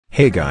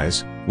Hey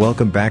guys,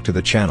 welcome back to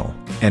the channel,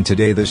 and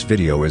today this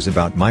video is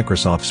about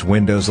Microsoft's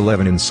Windows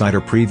 11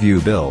 Insider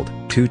Preview build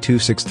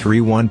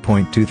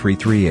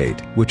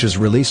 22631.2338, which is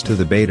released to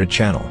the beta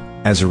channel.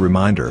 As a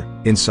reminder,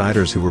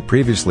 insiders who were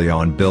previously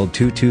on build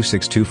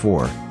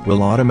 22624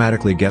 will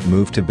automatically get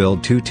moved to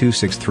build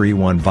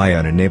 22631 via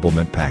an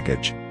enablement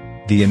package.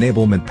 The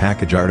enablement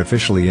package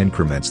artificially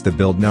increments the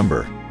build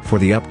number for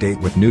the update,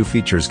 with new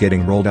features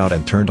getting rolled out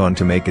and turned on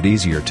to make it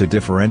easier to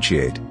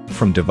differentiate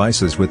from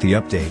devices with the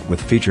update with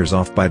features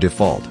off by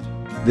default.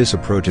 This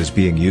approach is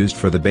being used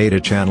for the beta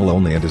channel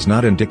only and is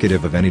not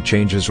indicative of any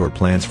changes or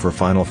plans for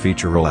final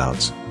feature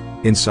rollouts.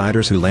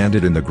 Insiders who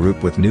landed in the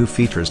group with new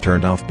features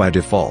turned off by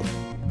default,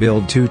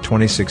 build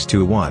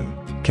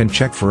 22621, can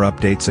check for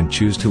updates and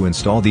choose to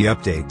install the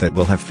update that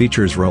will have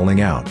features rolling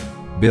out.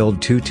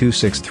 Build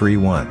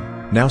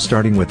 22631. Now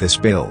starting with this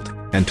build,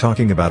 and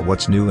talking about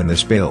what's new in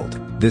this build.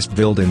 This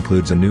build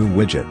includes a new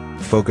widget,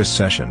 Focus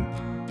Session.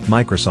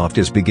 Microsoft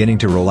is beginning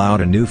to roll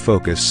out a new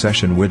Focus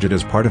Session widget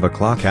as part of a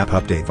Clock app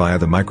update via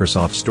the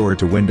Microsoft Store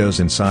to Windows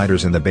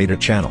insiders in the beta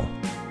channel.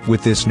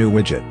 With this new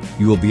widget,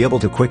 you will be able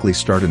to quickly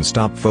start and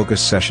stop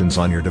focus sessions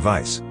on your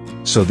device.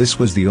 So this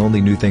was the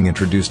only new thing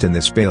introduced in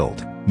this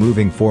build.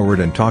 Moving forward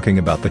and talking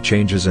about the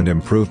changes and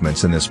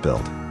improvements in this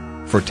build.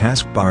 For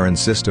taskbar and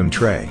system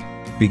tray,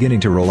 beginning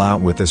to roll out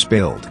with this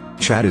build.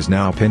 Chat is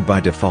now pinned by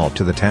default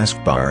to the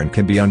taskbar and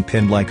can be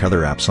unpinned like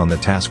other apps on the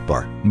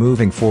taskbar.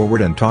 Moving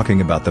forward and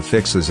talking about the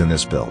fixes in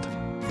this build.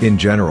 In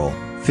general,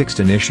 fixed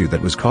an issue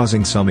that was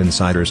causing some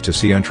insiders to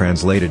see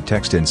untranslated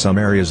text in some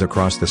areas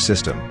across the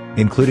system,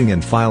 including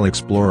in File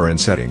Explorer and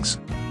Settings.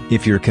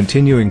 If you're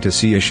continuing to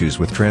see issues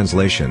with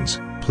translations,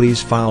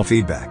 please file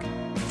feedback.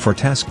 For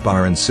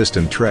taskbar and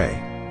system tray,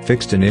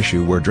 fixed an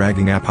issue where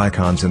dragging app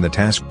icons in the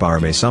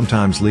taskbar may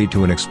sometimes lead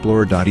to an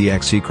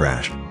Explorer.exe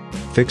crash.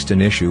 Fixed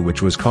an issue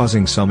which was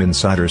causing some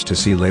insiders to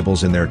see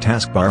labels in their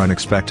taskbar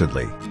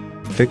unexpectedly.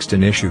 Fixed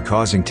an issue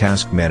causing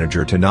Task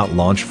Manager to not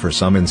launch for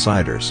some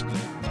insiders.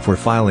 For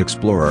File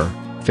Explorer,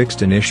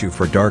 fixed an issue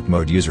for dark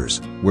mode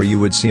users, where you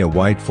would see a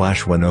white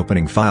flash when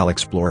opening File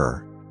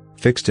Explorer.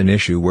 Fixed an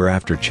issue where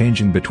after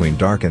changing between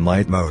dark and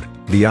light mode,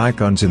 the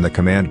icons in the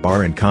command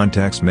bar and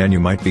context menu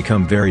might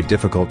become very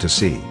difficult to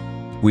see.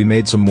 We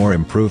made some more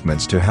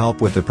improvements to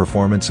help with the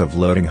performance of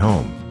loading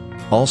home.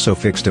 Also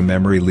fixed a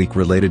memory leak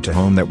related to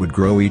home that would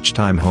grow each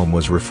time home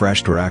was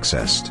refreshed or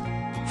accessed.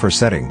 For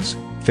settings,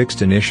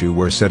 fixed an issue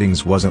where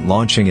settings wasn't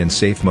launching in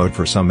safe mode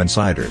for some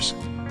insiders.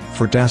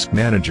 For Task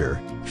Manager,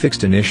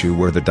 fixed an issue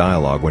where the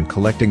dialog when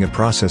collecting a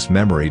process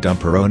memory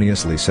dump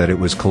erroneously said it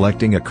was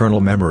collecting a kernel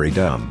memory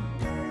dump.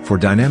 For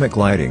dynamic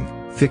lighting,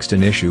 fixed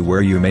an issue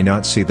where you may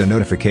not see the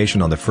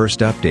notification on the first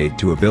update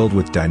to a build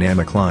with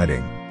dynamic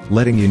lighting,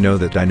 letting you know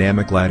that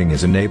dynamic lighting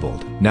is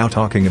enabled. Now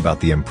talking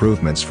about the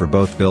improvements for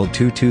both build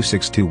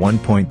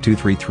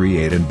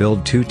 22621.2338 and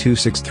build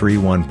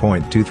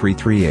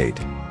 22631.2338.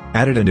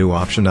 Added a new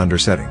option under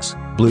Settings,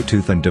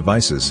 Bluetooth and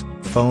Devices,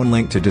 Phone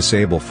Link to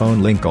disable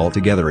Phone Link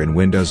altogether in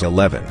Windows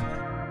 11.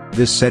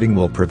 This setting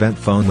will prevent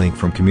Phone Link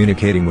from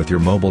communicating with your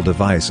mobile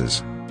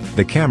devices.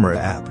 The Camera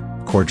app,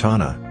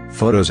 Cortana,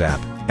 Photos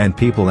app, and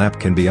People app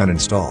can be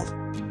uninstalled.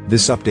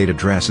 This update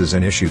addresses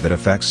an issue that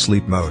affects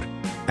sleep mode.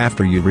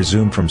 After you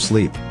resume from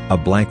sleep, a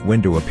blank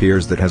window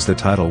appears that has the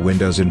title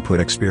Windows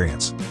Input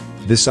Experience.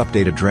 This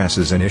update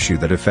addresses an issue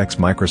that affects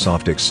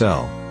Microsoft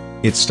Excel.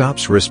 It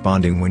stops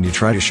responding when you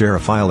try to share a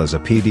file as a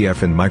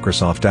PDF in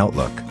Microsoft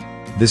Outlook.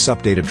 This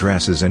update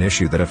addresses an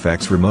issue that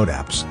affects remote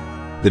apps.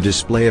 The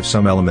display of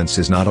some elements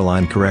is not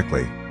aligned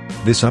correctly.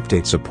 This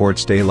update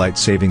supports Daylight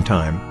Saving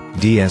Time,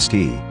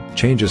 DST,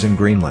 changes in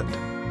Greenland.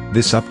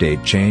 This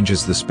update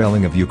changes the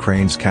spelling of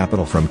Ukraine's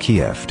capital from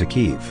Kiev to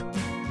Kyiv.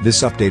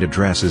 This update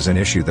addresses an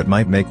issue that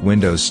might make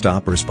Windows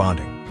stop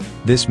responding.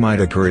 This might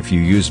occur if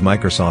you use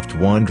Microsoft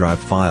OneDrive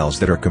files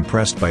that are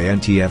compressed by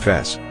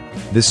NTFS.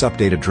 This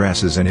update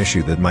addresses an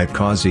issue that might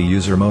cause a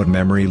user mode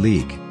memory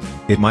leak.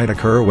 It might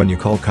occur when you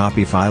call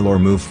copy file or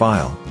move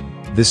file.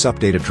 This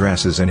update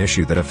addresses an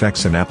issue that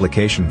affects an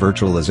application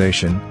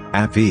virtualization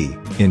 (AppV)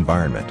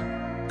 environment.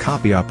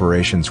 Copy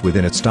operations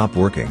within it stop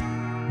working.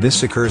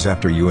 This occurs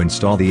after you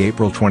install the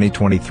April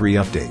 2023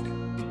 update.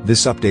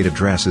 This update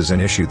addresses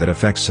an issue that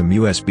affects some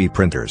USB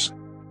printers.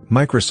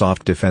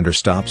 Microsoft Defender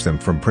stops them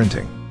from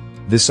printing.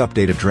 This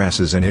update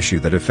addresses an issue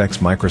that affects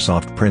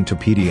Microsoft Print to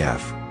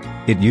PDF.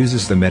 It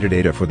uses the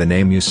metadata for the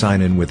name you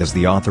sign in with as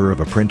the author of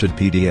a printed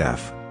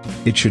PDF.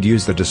 It should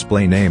use the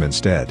display name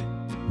instead.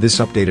 This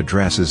update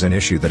addresses an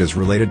issue that is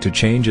related to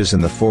changes in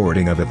the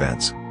forwarding of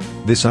events.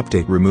 This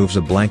update removes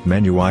a blank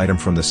menu item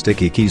from the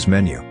Sticky Keys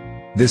menu.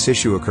 This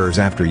issue occurs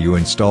after you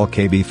install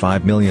KB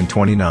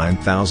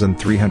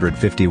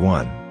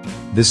 5029351.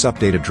 This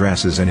update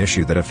addresses an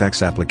issue that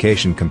affects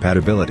application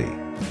compatibility.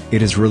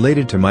 It is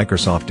related to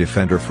Microsoft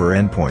Defender for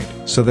Endpoint,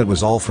 so that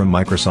was all from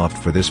Microsoft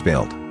for this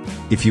build.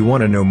 If you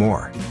want to know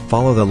more,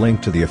 follow the link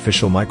to the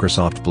official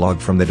Microsoft blog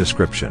from the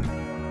description.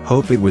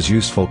 Hope it was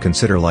useful.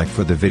 Consider like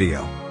for the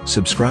video,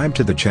 subscribe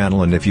to the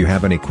channel, and if you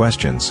have any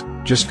questions,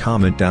 just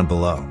comment down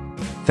below.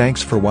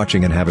 Thanks for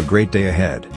watching and have a great day ahead.